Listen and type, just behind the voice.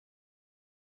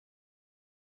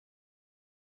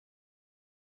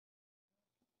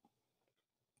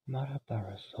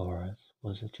Muttaburrasaurus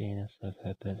was a genus of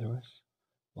herbivorous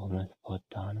or mythopod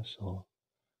dinosaur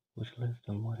which lived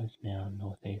in what is now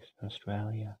northeastern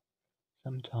Australia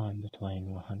sometime between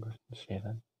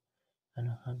 107 and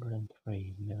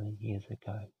 103 million years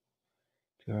ago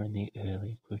during the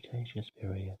early Cretaceous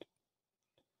period.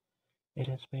 It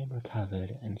has been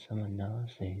recovered in some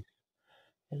analyses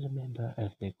as a member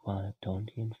of the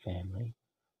Iguanodontian family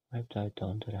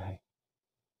Rhabdodontidae.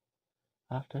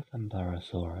 After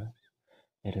Muttaburrasaurus,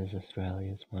 it is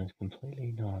Australia's most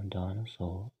completely known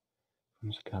dinosaur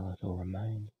from skeletal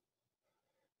remains.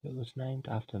 It was named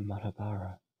after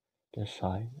Muttaburra, the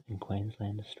site in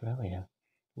Queensland, Australia,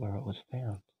 where it was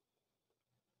found.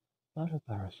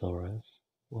 Muttaburrasaurus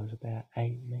was about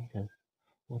 8 meters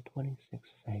or 26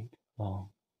 feet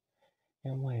long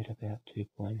and weighed about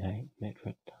 2.8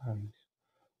 metric tons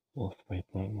or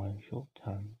 3.1 short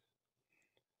tons.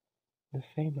 The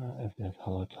femur of this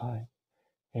holotype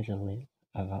has a length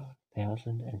of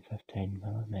 1,015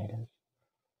 millimeters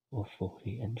or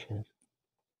 40 inches.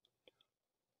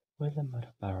 Whether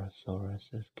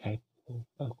Muttaburrasaurus is capable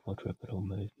of quadrupedal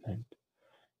movement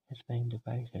has been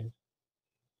debated.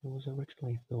 It was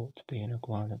originally thought to be an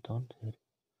iguanodontid,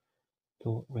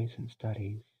 though recent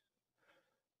studies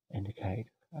indicate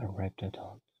a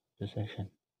rhabdodont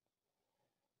position.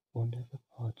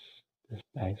 Wonderpods this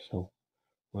basal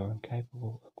were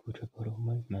incapable of quadrupedal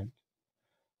movement.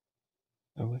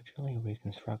 Originally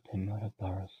reconstructing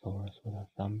Muttaburrasaurus with a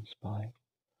thumb spike,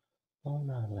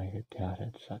 Molnar later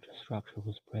doubted such a structure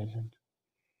was present.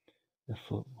 The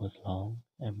foot was long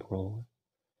and broad,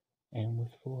 and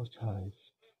with 4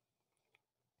 toes.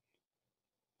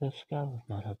 The skull of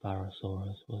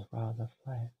Muttaburrasaurus was rather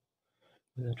flat,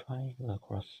 with a triangular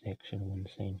cross-section when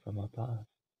seen from above.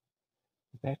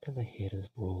 The back of the head is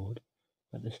broad,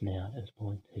 but the snout is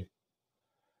pointed.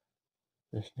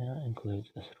 The snout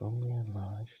includes a strongly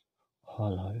enlarged,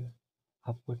 hollow,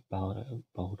 upward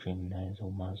bulging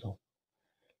nasal muzzle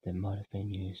that might have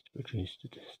been used to produce the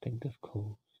distinctive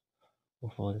calls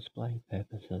or for display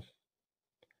purposes.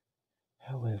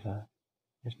 However,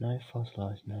 as no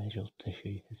fossilized nasal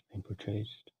tissue has been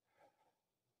produced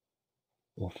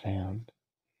or found,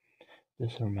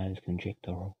 this remains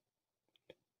conjectural.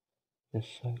 This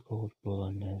so-called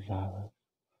bulla nasalis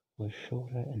was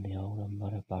shorter in the older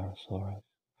Muttaburrasaurus,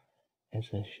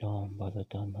 as is shown by the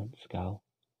dominant skull.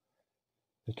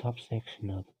 The top section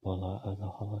of the bulla of the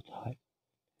holotype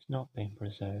has not been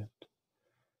preserved,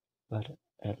 but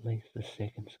at least the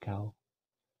second skull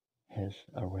has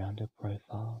a rounded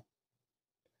profile.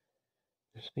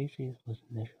 The species was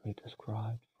initially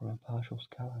described from a partial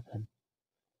skeleton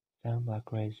found by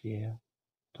Grazier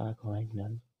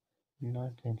Dicalagnan in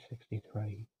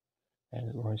 1963 at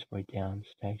the Rosebery Downs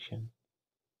Station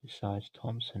beside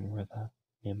Thomson River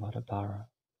near Muttaburra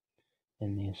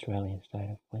in the Australian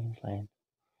state of Queensland,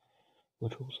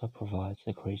 which also provides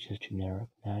the creature's generic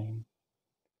name.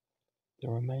 The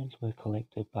remains were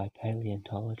collected by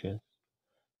paleontologist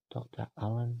Dr.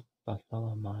 Alan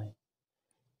Bartholomew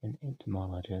and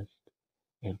entomologist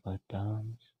Edward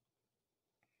Dahms.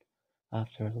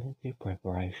 After a lengthy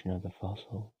preparation of the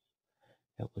fossils,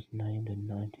 it was named in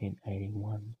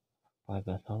 1981 by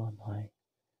Bartholomew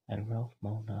and Ralph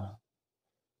Molnar,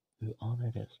 who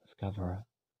honoured its discoverer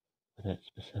with its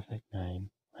specific name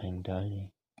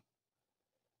Langdoni.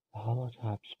 The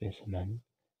holotype specimen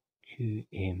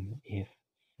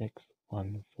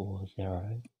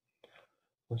QMF6140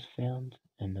 was found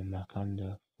in the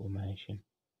Mukunda Formation,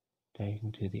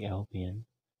 dating to the Albian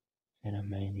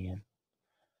Cenomanian.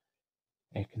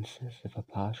 It consists of a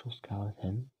partial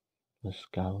skeleton with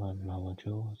skull and lower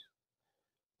jaws,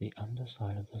 the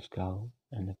underside of the skull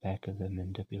and the back of the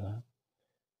mandibular,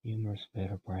 numerous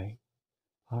vertebrae,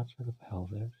 parts of the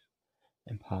pelvis,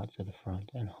 and parts of the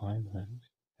front and hind limbs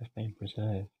have been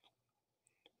preserved.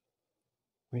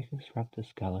 Reconstructed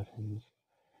skeletons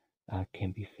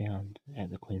can be found at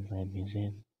the Queensland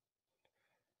Museum.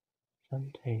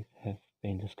 Some teeth have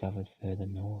been discovered further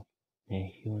north near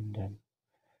Hughenden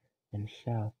and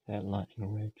south at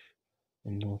Lightning Ridge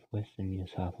in northwestern New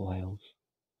South Wales.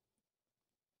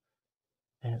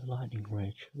 At Lightning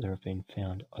Ridge there have been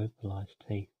found opalized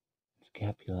teeth and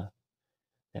scapula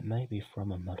that may be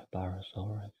from a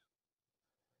Muttaburrasaurus.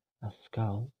 A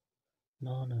skull,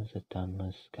 known as a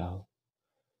Dunlop's skull,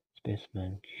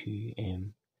 specimen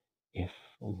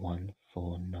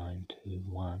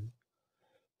QMF14921,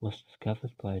 was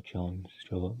discovered by John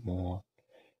Stuart Moore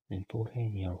and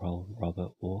 14-year-old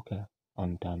Robert Walker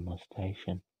on Dunlop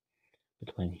Station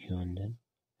between Hughenden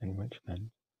and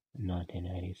Richmond in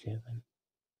 1987.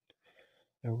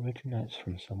 It originates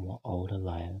from somewhat older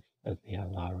layers of the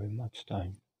Alaru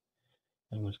mudstone.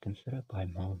 and was considered by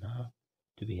Molnar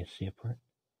to be a separate,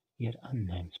 yet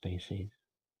unnamed species,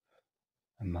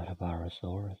 a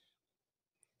Muttaburrasaurus.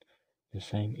 The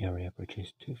same area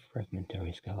produced two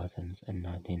fragmentary skeletons in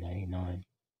 1989.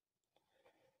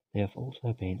 There have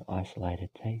also been isolated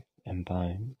teeth and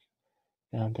bones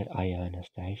found at Iona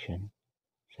Station,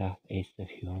 southeast of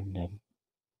Hughenden.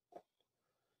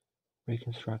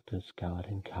 Reconstructed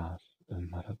skeleton casts of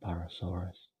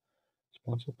Muttaburrasaurus,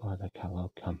 sponsored by the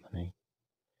Kellogg Company,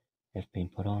 have been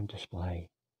put on display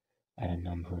at a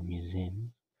number of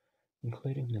museums,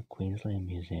 including the Queensland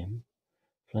Museum,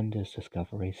 Flinders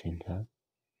Discovery Centre,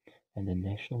 and the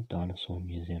National Dinosaur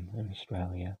Museum in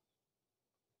Australia.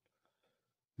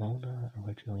 Molnar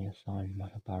originally assigned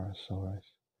Muttaburrasaurus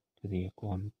to the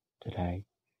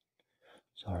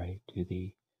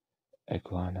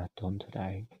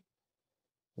Iguanodontidae.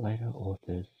 Later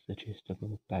authors suggested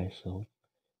more basal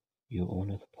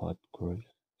euornithopod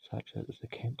groups such as the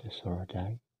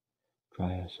Camptosauridae,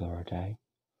 Dryosauridae,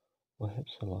 or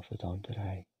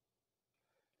Hypsilophodontidae.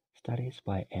 Studies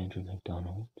by Andrew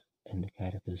MacDonald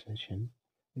indicate a position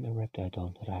in the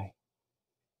Rhabdodontidae.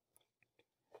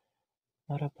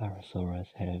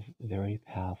 Muttaburrasaurus had very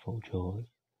powerful jaws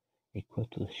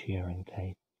equipped with shearing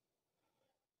teeth,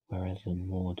 whereas in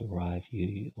more derived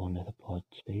euornithopod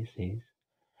species,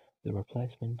 the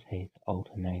replacement teeth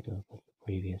alternated with the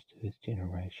previous tooth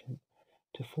generation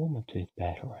to form a tooth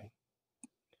battery.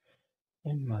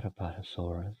 In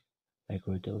Muttaburrasaurus, they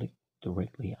grew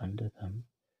directly under them,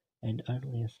 and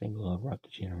only a single abrupt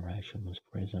generation was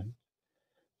present,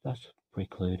 thus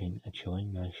precluding a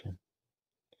chewing motion.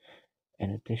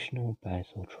 An additional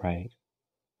basal trait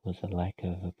was the lack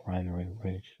of a primary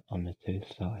ridge on the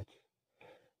tooth sides,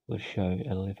 which show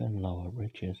 11 lower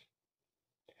ridges.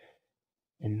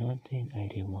 In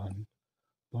 1981,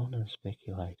 Molnar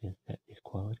speculated that these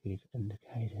qualities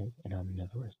indicated an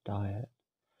omnivorous diet,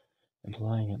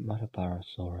 implying that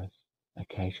Muttaburrasaurus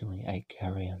occasionally ate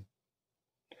carrion.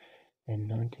 In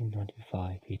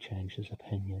 1995, he changed his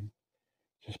opinion,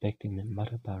 suspecting that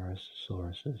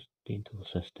Muttaburrasaurus's dental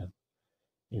system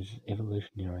is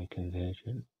evolutionary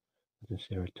convergent with the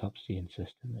ceratopsian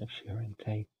system of shearing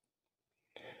teeth.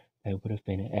 They would have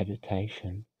been an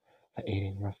adaptation for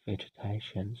eating rough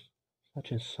vegetations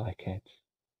such as cycads.